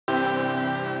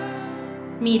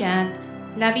Mirad,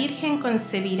 la Virgen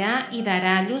concebirá y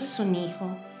dará a luz un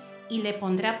hijo, y le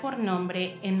pondrá por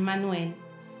nombre Emmanuel,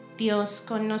 Dios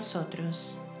con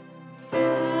nosotros.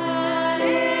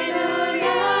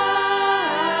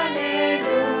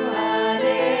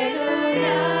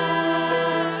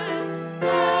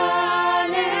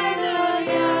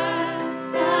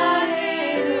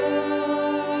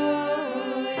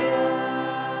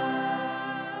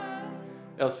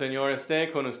 El Señor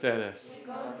esté con ustedes.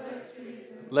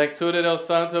 Lectura del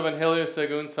Santo Evangelio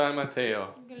según San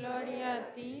Mateo. Gloria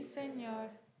a ti, Señor.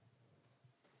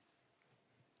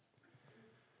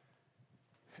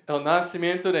 El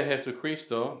nacimiento de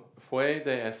Jesucristo fue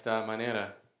de esta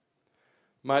manera.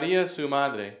 María, su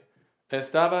madre,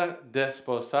 estaba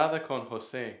desposada con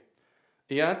José,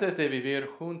 y antes de vivir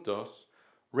juntos,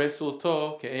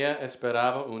 resultó que ella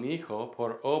esperaba un hijo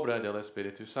por obra del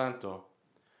Espíritu Santo.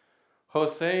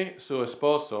 José, su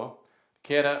esposo,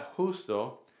 que era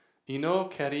justo y no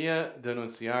quería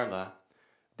denunciarla,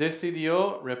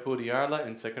 decidió repudiarla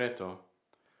en secreto.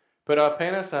 Pero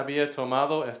apenas había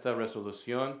tomado esta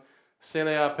resolución, se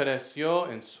le apareció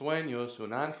en sueños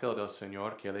un ángel del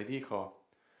Señor que le dijo: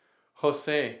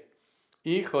 José,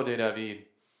 hijo de David,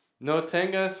 no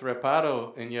tengas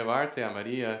reparo en llevarte a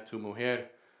María, tu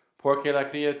mujer, porque la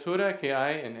criatura que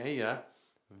hay en ella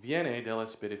viene del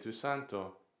Espíritu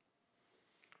Santo.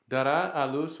 Dará a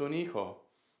luz un hijo,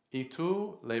 y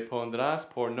tú le pondrás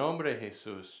por nombre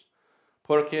Jesús,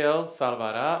 porque él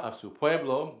salvará a su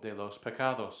pueblo de los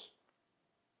pecados.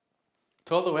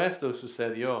 Todo esto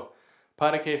sucedió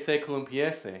para que se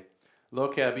cumpliese lo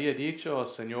que había dicho el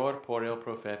Señor por el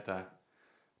profeta.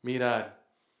 Mirad,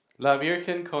 la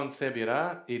Virgen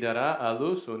concebirá y dará a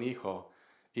luz un hijo,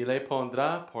 y le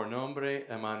pondrá por nombre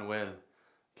Emmanuel,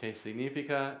 que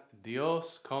significa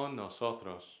Dios con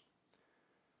nosotros.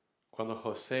 Cuando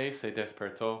José se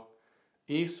despertó,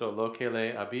 hizo lo que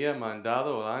le había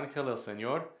mandado el ángel del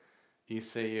Señor y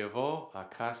se llevó a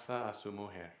casa a su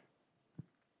mujer.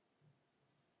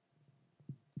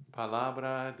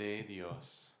 Palabra de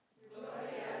Dios.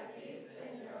 Gloria a ti,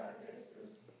 Señor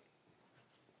Jesús.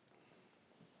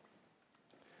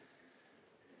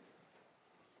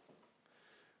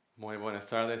 Muy buenas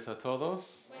tardes a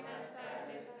todos. Buenas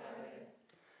tardes, Padre.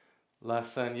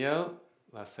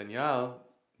 La señal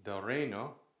del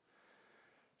reino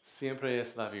siempre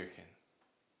es la Virgen.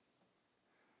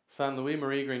 San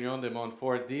Louis-Marie Grignon de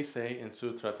Montfort dice en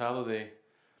su tratado de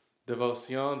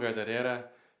devoción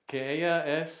verdadera que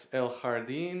ella es el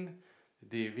jardín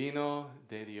divino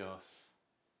de Dios.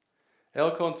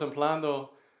 Él,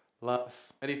 contemplando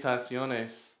las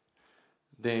meditaciones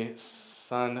de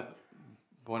San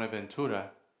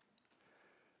Buenaventura,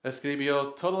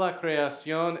 escribió: toda la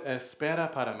creación espera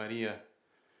para María,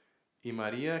 y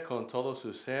María con todo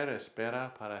su ser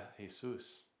espera para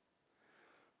Jesús.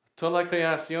 Toda la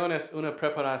creación es una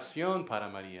preparación para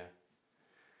María,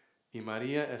 y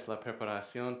María es la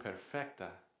preparación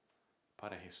perfecta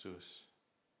para Jesús.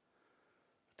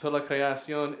 Toda la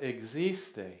creación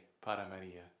existe para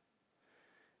María,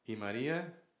 y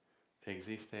María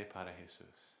existe para Jesús.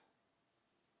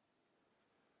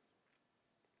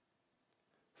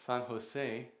 San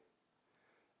José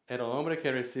era el hombre que,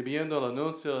 recibiendo el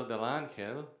anuncio del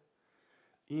ángel,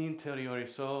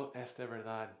 interiorizó esta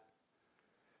verdad,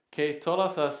 que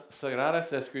todas las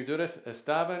sagradas escrituras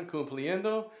estaban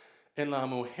cumpliendo en la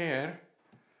mujer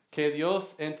que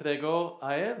Dios entregó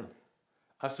a él,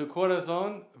 a su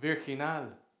corazón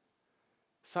virginal.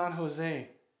 San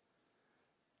José,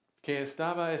 que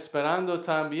estaba esperando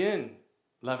también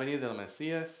la venida del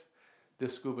Mesías,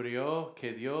 descubrió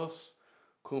que Dios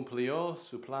cumplió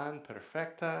su plan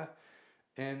perfecta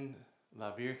en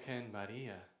la Virgen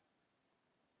María.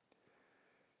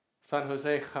 San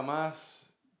José jamás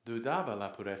dudaba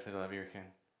la pureza de la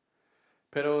Virgen,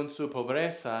 pero en su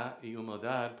pobreza y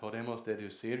humildad podemos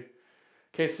deducir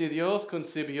que si Dios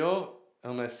concibió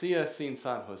el Mesías sin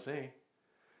San José,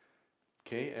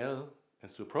 que él, en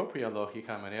su propia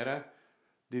lógica manera,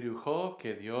 dedujo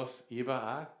que Dios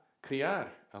iba a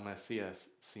criar al Mesías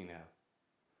sin él.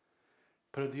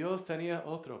 Pero Dios tenía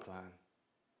otro plan,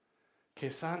 que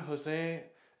San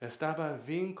José estaba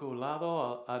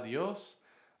vinculado a Dios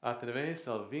a través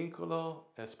del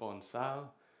vínculo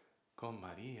esponsal con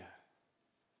María.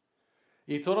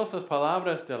 Y todas las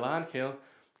palabras del ángel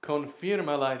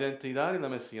confirman la identidad y la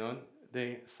misión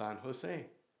de San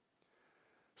José.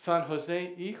 San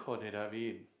José, hijo de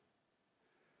David.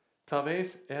 Tal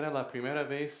vez era la primera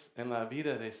vez en la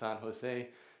vida de San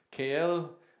José que él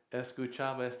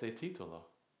escuchaba este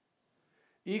título.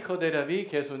 Hijo de David,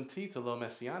 que es un título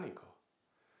mesiánico.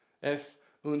 Es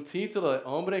un título de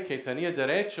hombre que tenía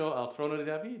derecho al trono de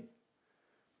David.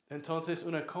 Entonces,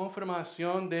 una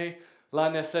confirmación de la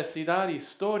necesidad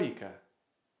histórica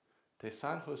de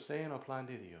San José en el plan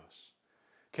de Dios,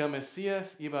 que el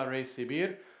Mesías iba a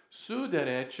recibir su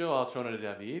derecho al trono de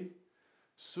David,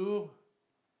 su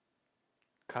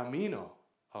camino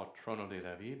al trono de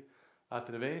David, a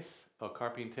través del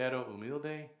carpintero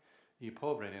humilde y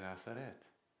pobre de Nazaret.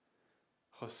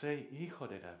 José, hijo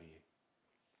de David.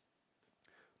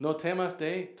 No temas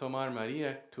de tomar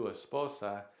María, tu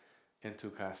esposa, en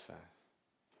tu casa.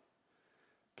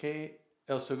 Que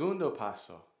el segundo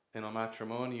paso en el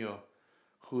matrimonio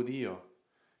judío,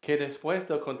 que después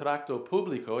del contrato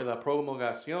público y la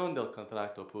promulgación del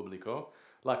contrato público,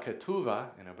 la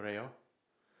ketubah en hebreo,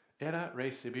 era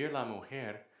recibir la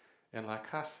mujer en la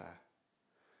casa.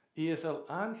 Y es el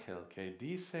ángel que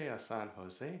dice a San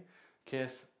José que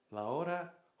es la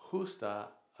hora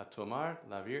justa a tomar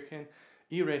la Virgen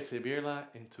y recibirla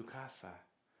en tu casa.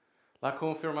 La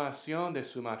confirmación de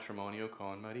su matrimonio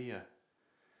con María.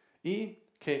 Y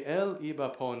que él iba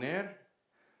a poner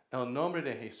el nombre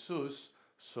de Jesús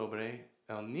sobre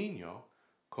el niño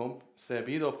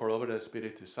concebido por obra del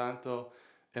Espíritu Santo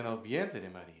en el vientre de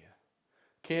María.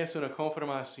 Que es una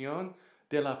confirmación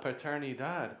de la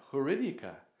paternidad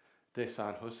jurídica de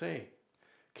San José.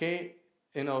 Que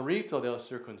en el rito del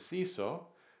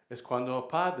circunciso es cuando el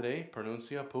padre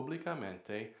pronuncia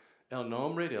públicamente el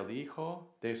nombre del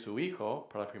hijo de su hijo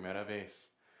por la primera vez.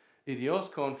 Y Dios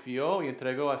confió y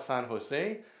entregó a San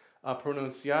José a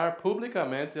pronunciar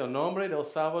públicamente el nombre del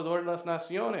Salvador de las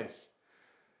naciones.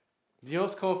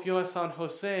 Dios confió a San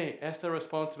José esta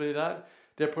responsabilidad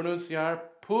de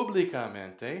pronunciar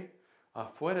públicamente,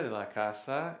 afuera de la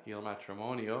casa y el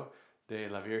matrimonio de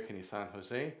la Virgen y San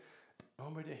José, el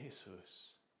nombre de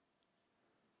Jesús.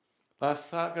 Las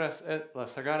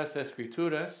Sagradas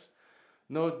Escrituras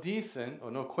no dicen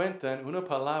o no cuentan una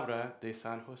palabra de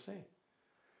San José.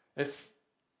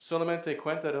 Solamente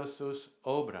cuenta de sus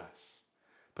obras.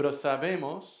 Pero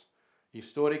sabemos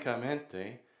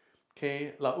históricamente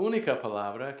que la única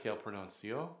palabra que él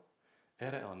pronunció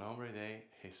era el nombre de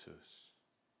Jesús.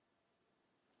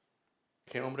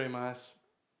 ¿Qué hombre más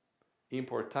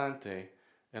importante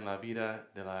en la vida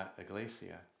de la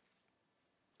Iglesia?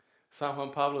 San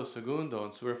Juan Pablo II,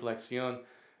 en su reflexión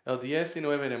el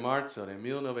 19 de marzo de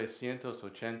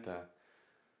 1980,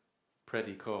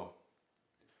 predicó: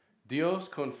 Dios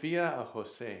confía a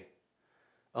José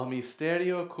el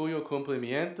misterio cuyo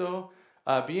cumplimiento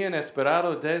habían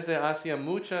esperado desde hace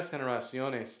muchas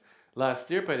generaciones la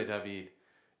estirpe de David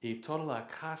y toda la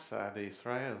casa de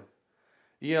Israel.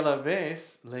 Y a la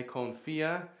vez le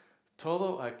confía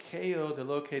todo aquello de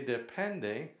lo que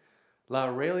depende la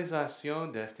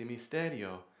realización de este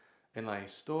misterio en la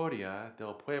historia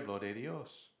del pueblo de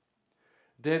Dios.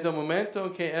 Desde el momento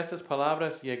en que estas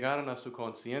palabras llegaron a su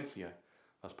conciencia,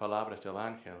 las palabras del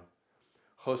ángel,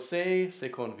 José se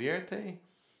convierte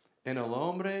en el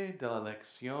hombre de la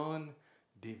elección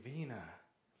divina,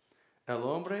 el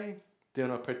hombre de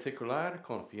una particular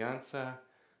confianza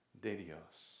de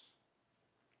Dios.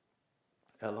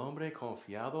 El hombre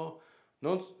confiado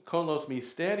con los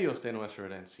misterios de nuestra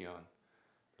redención,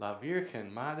 la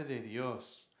Virgen, Madre de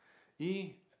Dios,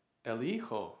 y el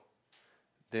Hijo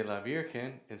de la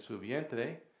Virgen en su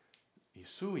vientre y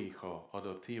su Hijo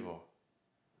adoptivo.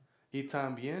 Y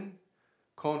también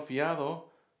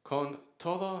confiado con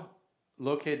todo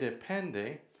lo que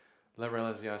depende la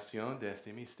realización de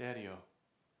este misterio.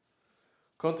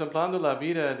 Contemplando la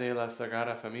vida de la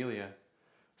Sagrada Familia,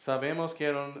 sabemos que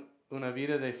era una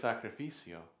vida de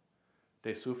sacrificio,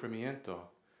 de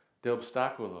sufrimiento, de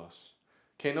obstáculos,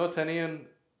 que no tenían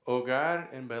hogar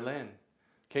en Belén,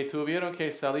 que tuvieron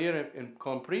que salir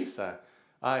con prisa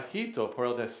a Egipto por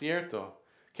el desierto,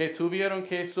 que tuvieron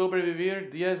que sobrevivir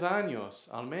 10 años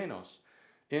al menos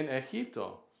en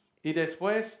Egipto y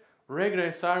después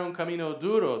regresar un camino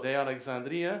duro de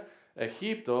Alejandría,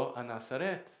 Egipto, a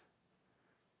Nazaret.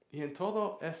 Y en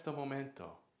todo este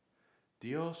momento,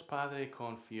 Dios Padre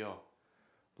confió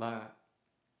la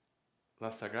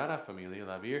Sagrada Familia,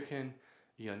 la Virgen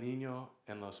y el niño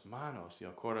en las manos y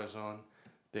el corazón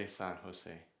de San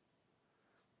José.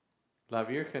 La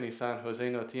Virgen y San José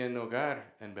no tienen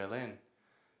hogar en Belén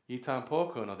y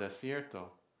tampoco en el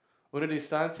desierto. Una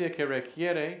distancia que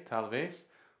requiere tal vez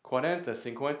 40,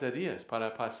 50 días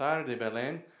para pasar de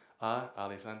Belén a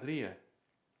Alejandría.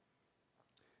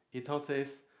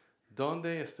 Entonces,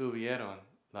 ¿dónde estuvieron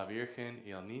la Virgen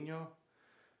y el niño?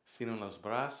 Sino en los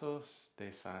brazos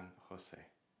de San José.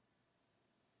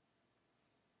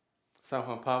 San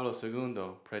Juan Pablo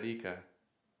II predica: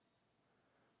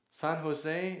 San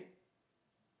José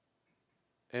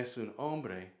es un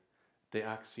hombre de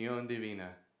acción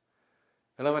divina.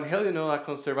 El Evangelio no ha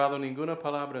conservado ninguna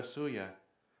palabra suya.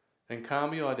 En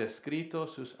cambio, ha descrito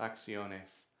sus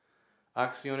acciones.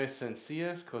 Acciones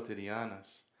sencillas,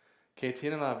 cotidianas, que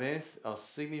tienen a la vez el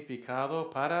significado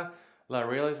para la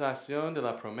realización de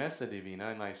la promesa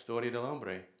divina en la historia del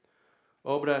hombre.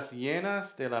 Obras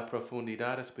llenas de la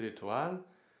profundidad espiritual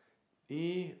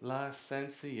y la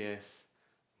sencillez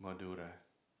madura.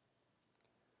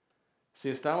 Si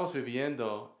estamos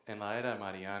viviendo en la era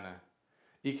mariana,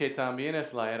 y que también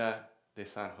es la era de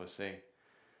San José,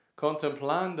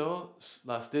 contemplando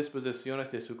las disposiciones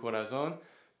de su corazón,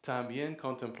 también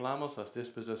contemplamos las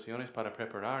disposiciones para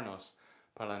prepararnos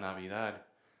para la Navidad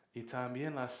y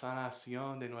también la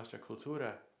sanación de nuestra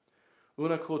cultura.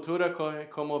 Una cultura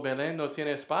como Belén no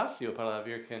tiene espacio para la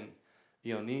Virgen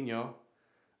y el niño,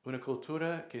 una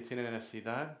cultura que tiene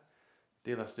necesidad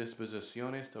de las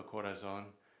disposiciones del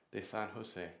corazón de San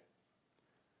José.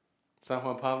 San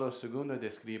Juan Pablo II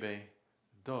describe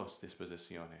dos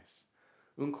disposiciones: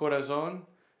 un corazón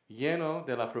lleno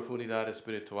de la profundidad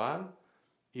espiritual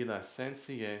y la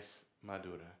sencillez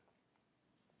madura.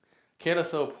 ¿Qué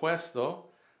es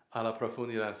opuesto a la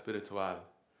profundidad espiritual?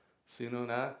 Sino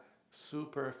una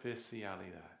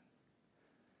superficialidad.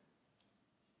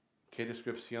 ¿Qué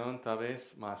descripción tal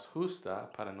vez más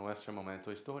justa para nuestro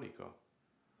momento histórico?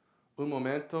 Un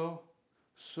momento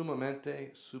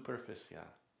sumamente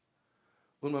superficial.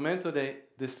 Un momento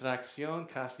de distracción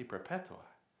casi perpetua.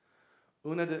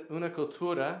 Una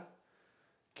cultura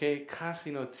que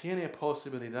casi no tiene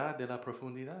posibilidad de la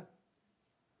profundidad.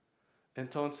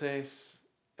 Entonces,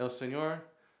 el Señor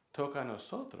toca a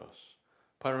nosotros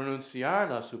para renunciar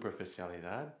a la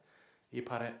superficialidad y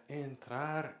para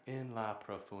entrar en la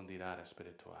profundidad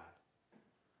espiritual.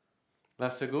 La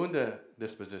segunda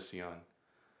disposición,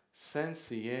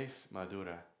 sencillez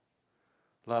madura.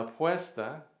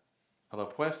 El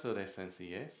opuesto de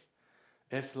sencillez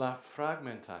es la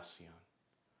fragmentación.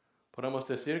 Podemos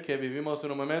decir que vivimos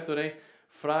en un momento de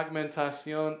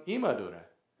fragmentación inmadura,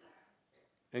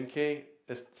 en que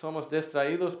somos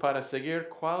distraídos para seguir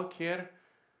cualquier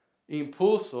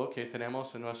impulso que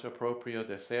tenemos en nuestro propio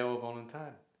deseo o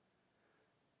voluntad.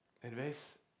 En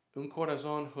vez, un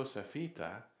corazón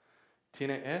josefita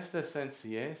tiene esta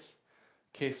sencillez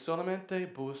que solamente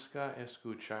busca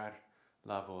escuchar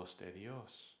la voz de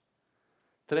Dios.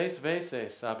 3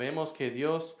 veces sabemos que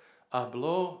Dios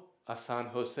habló a San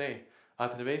José a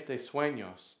través de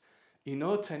sueños y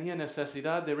no tenía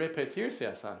necesidad de repetirse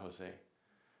a San José.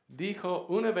 Dijo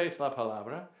una vez la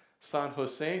palabra, San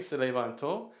José se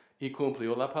levantó y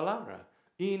cumplió la palabra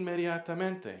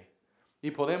inmediatamente.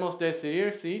 Y podemos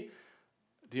decidir si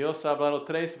Dios ha hablado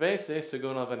 3 veces,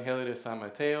 según el Evangelio de San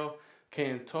Mateo, que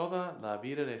en toda la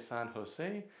vida de San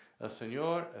José, el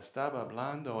Señor estaba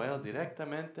hablando a él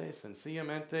directamente,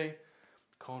 sencillamente,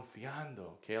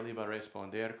 confiando que él iba a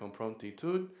responder con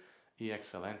prontitud y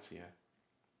excelencia.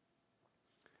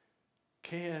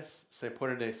 ¿Qué es, se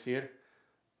puede decir,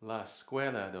 la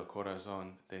escuela del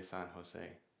corazón de San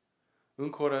José? Un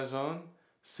corazón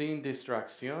sin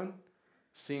distracción,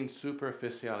 sin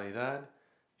superficialidad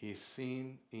y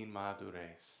sin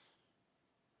inmadurez.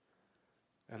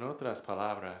 En otras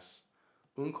palabras,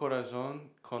 un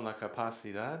corazón con la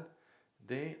capacidad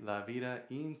de la vida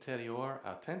interior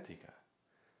auténtica.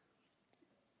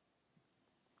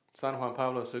 San Juan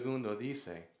Pablo II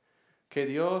dice que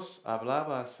Dios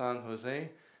hablaba a San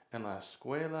José en la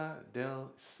escuela del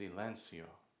silencio.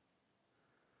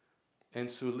 En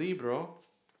su libro,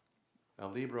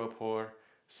 el libro por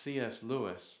C.S.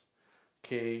 Lewis,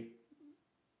 que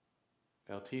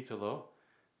el título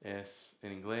es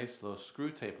en inglés los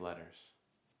Screwtape Letters,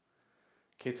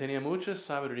 que tenía mucha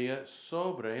sabiduría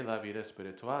sobre la vida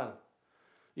espiritual.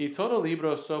 Y todo el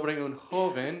libro sobre un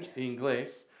joven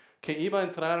inglés que iba a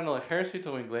entrar en el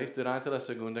ejército inglés durante la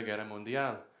Segunda Guerra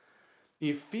Mundial.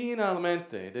 Y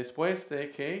finalmente, después de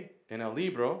que en el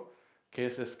libro, que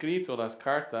es escrito las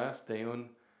cartas de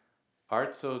un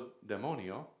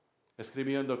arzodemonio,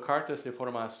 escribiendo cartas de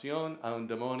formación a un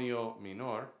demonio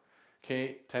menor,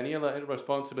 que tenía la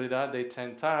responsabilidad de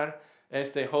tentar a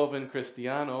este joven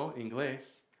cristiano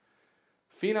inglés.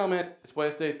 Finalmente,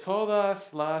 después de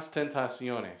todas las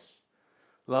tentaciones,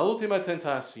 la última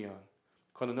tentación,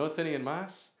 cuando no tenían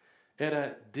más,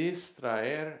 era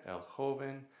distraer al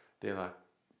joven de la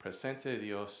presencia de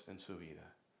Dios en su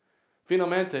vida.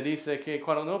 Finalmente dice que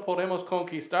cuando no podemos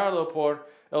conquistarlo por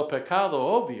el pecado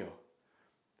obvio,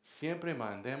 siempre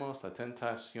mandemos la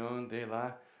tentación de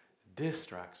la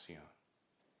distracción.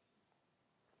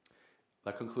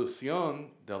 La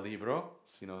conclusión del libro,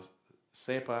 si no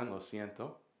sepan, lo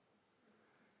siento,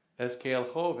 es que el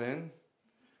joven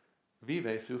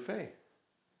vive su fe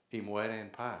y muere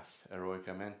en paz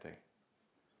heroicamente.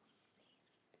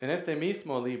 En este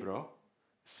mismo libro,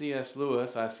 C.S.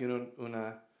 Lewis, haciendo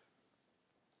una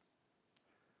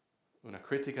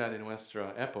crítica de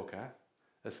nuestra época,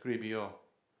 escribió: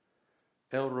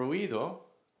 el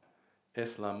ruido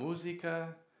es la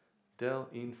música del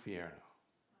infierno.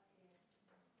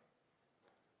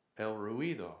 El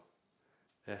ruido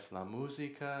es la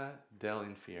música del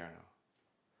infierno.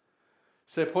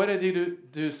 Se puede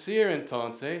deducir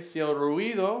entonces, si el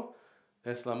ruido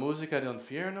es la música del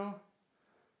infierno,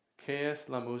 ¿qué es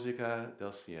la música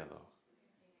del cielo?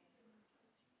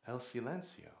 El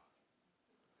silencio.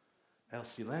 El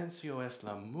silencio es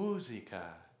la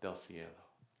música del cielo.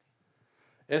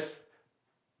 Es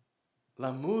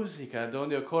la música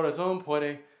donde el corazón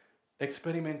puede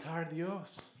experimentar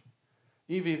Dios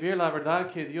y vivir la verdad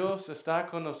que Dios está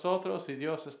con nosotros y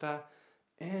Dios está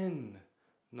en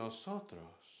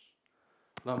nosotros.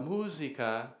 La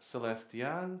música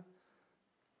celestial,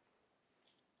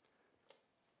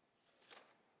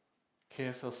 que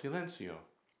es el silencio.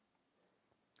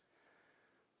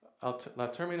 A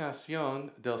la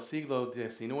terminación del siglo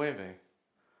XIX,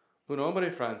 un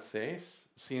hombre francés,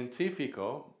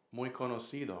 científico muy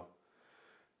conocido,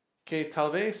 que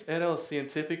tal vez era el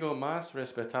científico más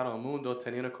respetado del mundo,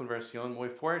 tenía una conversión muy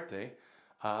fuerte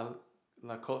al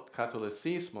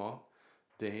catolicismo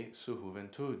de su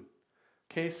juventud,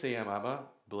 que se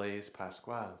llamaba Blaise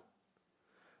Pascal.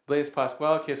 Blaise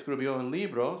Pascal, que escribió un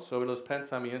libro sobre los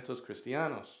pensamientos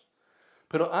cristianos.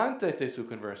 Pero antes de su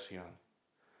conversión,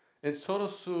 en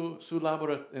su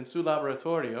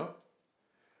laboratorio,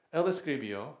 él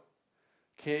escribió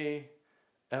que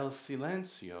el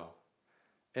silencio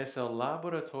es el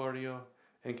laboratorio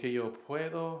en que yo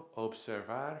puedo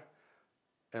observar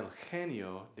el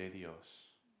genio de Dios.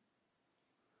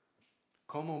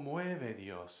 ¿Cómo mueve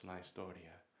Dios la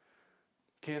historia?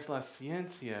 ¿Qué es la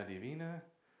ciencia divina?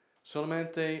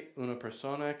 Solamente una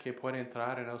persona que puede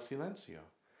entrar en el silencio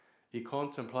y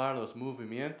contemplar los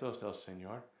movimientos del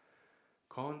Señor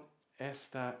con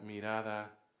esta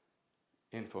mirada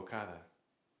enfocada.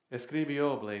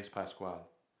 Escribió Blaise Pascal: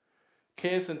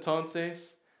 ¿qué es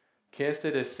entonces que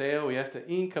este deseo y esta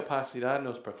incapacidad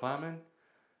nos proclaman?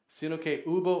 Sino que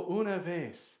hubo una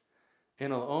vez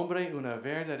en el hombre una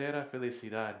verdadera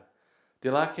felicidad,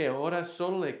 de la que ahora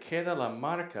solo le queda la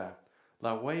marca,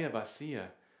 la huella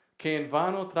vacía, que en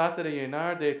vano trata de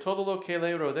llenar de todo lo que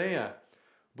le rodea,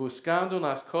 buscando en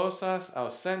las cosas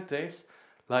ausentes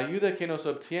la ayuda que nos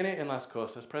obtiene en las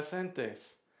cosas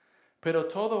presentes. Pero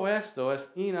todo esto es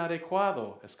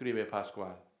inadecuado, escribe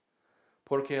Pascual,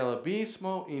 porque el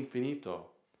abismo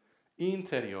infinito,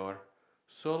 interior,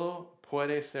 solo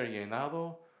puede ser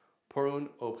llenado por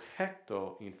un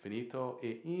objeto infinito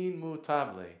e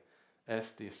inmutable,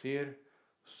 es decir,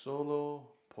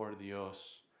 solo por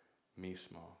Dios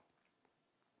mismo.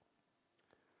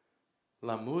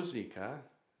 La música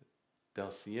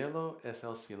del cielo es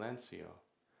el silencio,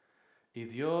 y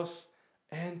Dios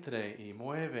entra y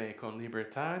mueve con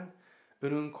libertad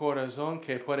en un corazón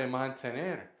que puede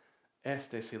mantener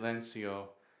este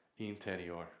silencio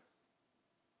interior.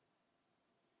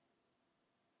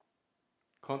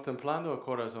 Contemplando el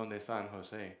corazón de San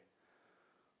José,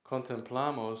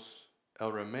 contemplamos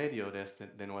el remedio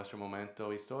de nuestro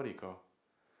momento histórico.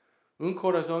 Un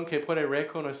corazón que puede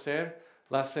reconocer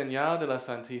la señal de la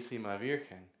Santísima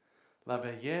Virgen, la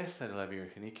belleza de la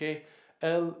Virgen, y que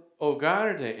el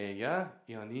hogar de ella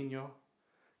y el niño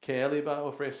que él iba a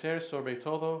ofrecer sobre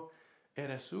todo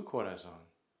era su corazón.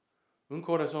 Un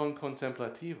corazón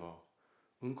contemplativo,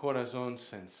 un corazón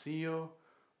sencillo,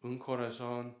 un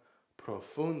corazón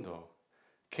profundo,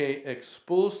 que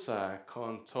expulsa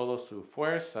con toda su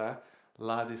fuerza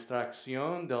la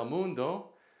distracción del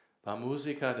mundo, la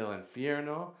música del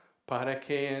infierno, para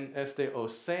que en este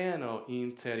océano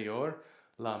interior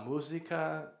la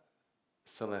música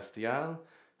celestial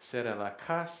será la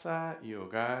casa y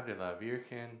hogar de la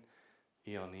Virgen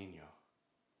y el niño.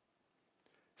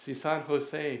 Si San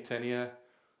José tenía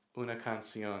una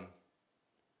canción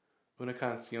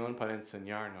para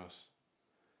enseñarnos,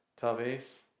 tal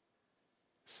vez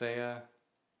sea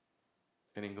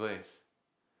en inglés,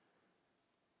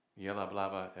 y él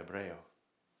hablaba hebreo.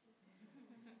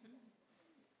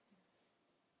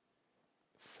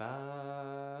 Silent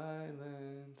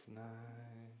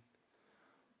night,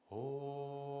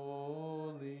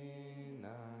 holy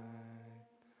night,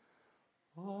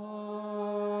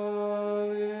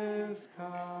 all is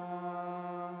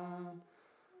calm,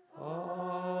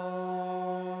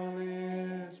 all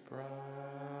is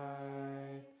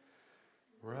bright,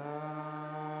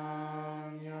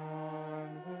 round yon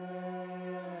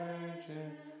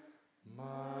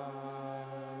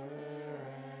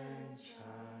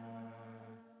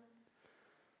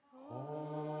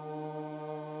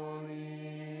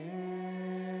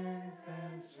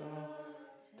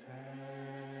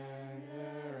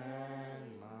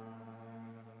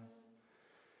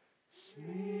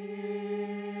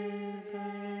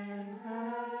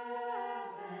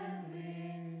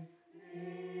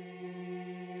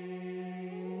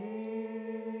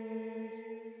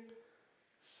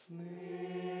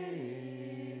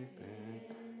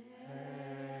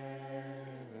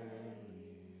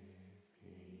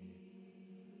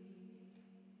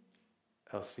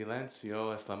El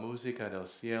silencio es la música del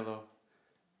cielo,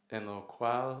 en lo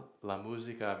cual la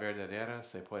música verdadera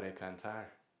se puede cantar.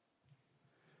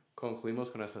 Concluimos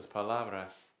con estas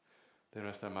palabras de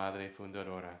nuestra Madre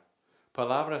Fundadora.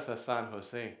 Palabras a San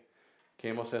José que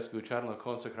hemos escuchado en la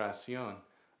consagración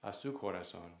a su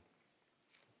corazón.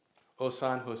 Oh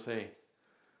San José,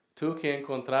 tú que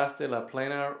encontraste la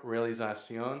plena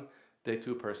realización de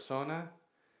tu persona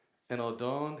en el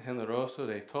don generoso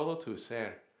de todo tu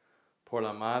ser por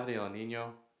la madre y el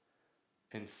niño,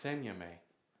 enséñame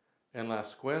en la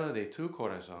escuela de tu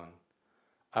corazón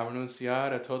a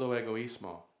renunciar a todo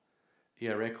egoísmo y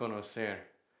a reconocer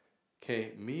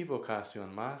que mi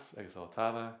vocación más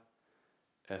exaltada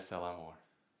es el amor.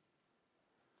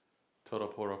 Todo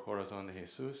por el corazón de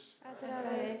Jesús. A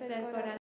través del corazón